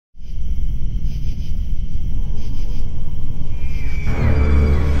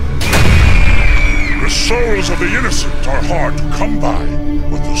souls of the innocent are hard to come by,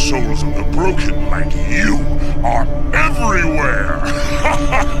 but the souls of the broken, like you, are everywhere!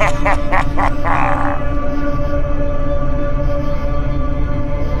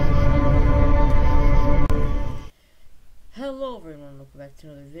 Hello everyone, welcome back to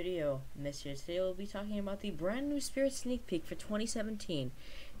another video. In this video today we'll be talking about the brand new Spirit sneak peek for 2017,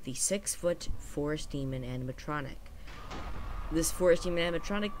 the 6-foot Forest Demon animatronic. This Forest Demon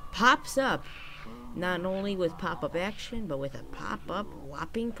animatronic pops up not only with pop-up action, but with a pop-up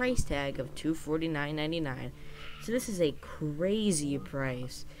whopping price tag of $249.99. So this is a crazy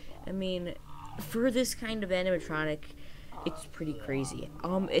price. I mean, for this kind of animatronic, it's pretty crazy.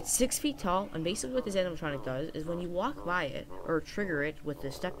 It's 6 feet tall, and basically what this animatronic does is when you walk by it, or trigger it with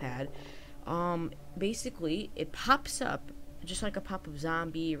the step pad, basically it pops up, just like a pop-up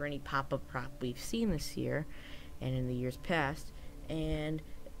zombie or any pop-up prop we've seen this year, and in the years past, and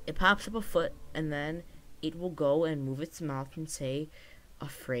it pops up a foot, and then it will go and move its mouth and say a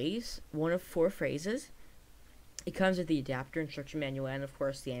phrase, one of 4 phrases. It comes with the adapter, instruction manual, and of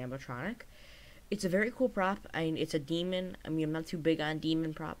course the animatronic. It's a very cool prop. It's a demon. I mean, I'm not too big on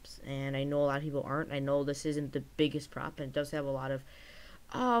demon props, and I know a lot of people aren't. I know this isn't the biggest prop, and it does have a lot of,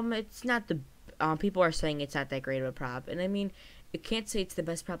 it's not the, people are saying it's not that great of a prop, and I mean, I can't say it's the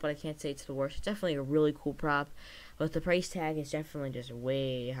best prop, but I can't say it's the worst. It's definitely a really cool prop, but the price tag is definitely just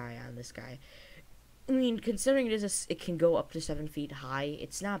way high on this guy. I mean, considering it can go up to 7 feet high,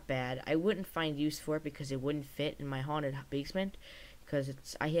 it's not bad. I wouldn't find use for it because it wouldn't fit in my haunted basement.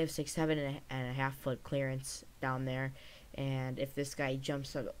 Because I have 7.5 foot clearance down there, and if this guy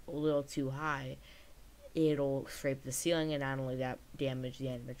jumps up a little too high, it'll scrape the ceiling, and not only that, damage the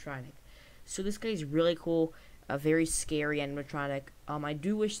animatronic. So this guy's really cool, a very scary animatronic. I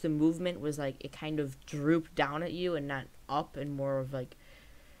do wish the movement was like it kind of drooped down at you and not up, and more of like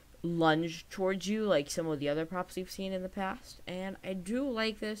lunge towards you like some of the other props we've seen in the past. And I do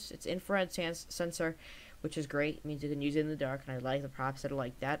like this. It's infrared sensor, which is great. It means you can use it in the dark, and I like the props that are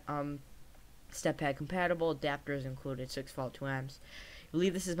like that. Step pad compatible, adapters included, 6-volt 2 amps. I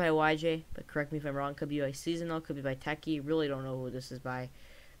believe this is by YJ, but correct me if I'm wrong. Could be by Seasonal, could be by Techie. Really don't know who this is by,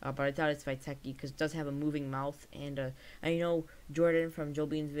 but I thought it's by Techie because it does have a moving mouth. And I know Jordan from Joe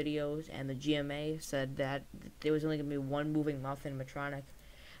Bean's videos and the GMA said that there was only gonna be one moving mouth animatronic.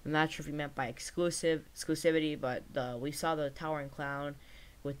 I'm not sure if he meant by exclusivity, but we saw the Towering Clown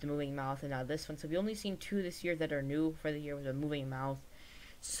with the moving mouth, and now this one. So we've only seen 2 this year that are new for the year with a moving mouth.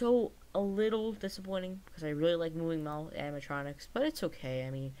 So a little disappointing because I really like moving mouth animatronics, but it's okay.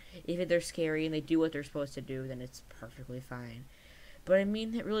 I mean, if they're scary and they do what they're supposed to do, then it's perfectly fine. But I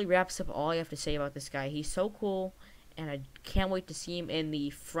mean, it really wraps up all I have to say about this guy. He's so cool, and I can't wait to see him in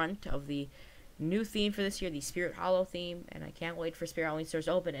the front of the new theme for this year, the Spirit Hollow theme, and I can't wait for Spirit Halloween stores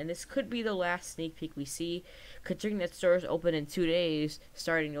to open. And this could be the last sneak peek we see, considering that stores open in 2 days,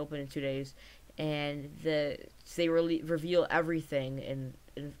 starting to open in 2 days, and they reveal everything in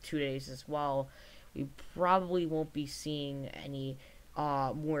 2 days as well. We probably won't be seeing any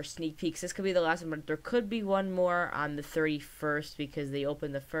more sneak peeks. This could be the last one, but there could be one more on the 31st because they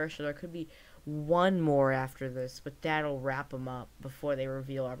opened the 1st, so there could be one more after this, but that'll wrap them up before they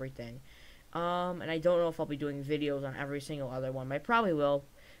reveal everything. And I don't know if I'll be doing videos on every single other one, but I probably will,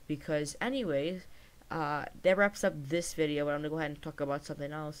 because anyways, that wraps up this video, but I'm going to go ahead and talk about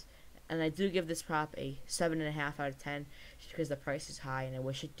something else. And I do give this prop a 7.5 out of 10, just because the price is high, and I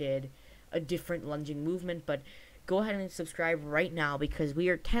wish it did a different lunging movement. But go ahead and subscribe right now, because we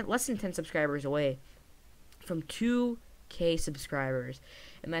are less than 10 subscribers away from 2K subscribers,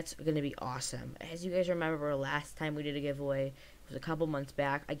 and that's going to be awesome. As you guys remember, last time we did a giveaway, a couple months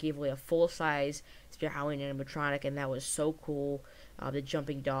back, I gave away a full-size Spirit Halloween animatronic, and that was so cool. The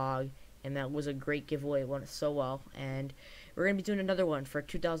jumping dog, and that was a great giveaway. It went so well, and we're going to be doing another one for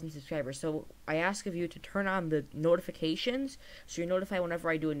 2,000 subscribers. So I ask of you to turn on the notifications so you're notified whenever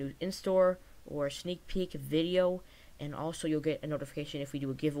I do a new in-store or a sneak peek video, and also you'll get a notification if we do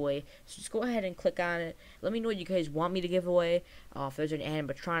a giveaway. So just go ahead and click on it. Let me know what you guys want me to give away. If there's an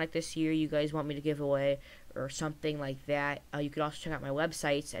animatronic this year you guys want me to give away, or something like that. You can also check out my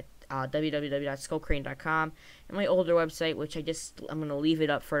websites at www.skullcrane.com, and my older website, which I'm going to leave it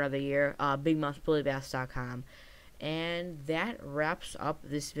up for another year, bigmouthbillybass.com. And that wraps up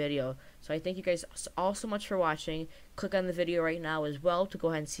this video. So I thank you guys all so much for watching. Click on the video right now as well to go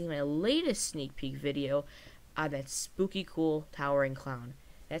ahead and see my latest sneak peek video on that spooky cool Towering Clown.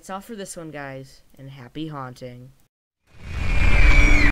 That's all for this one, guys, and happy haunting.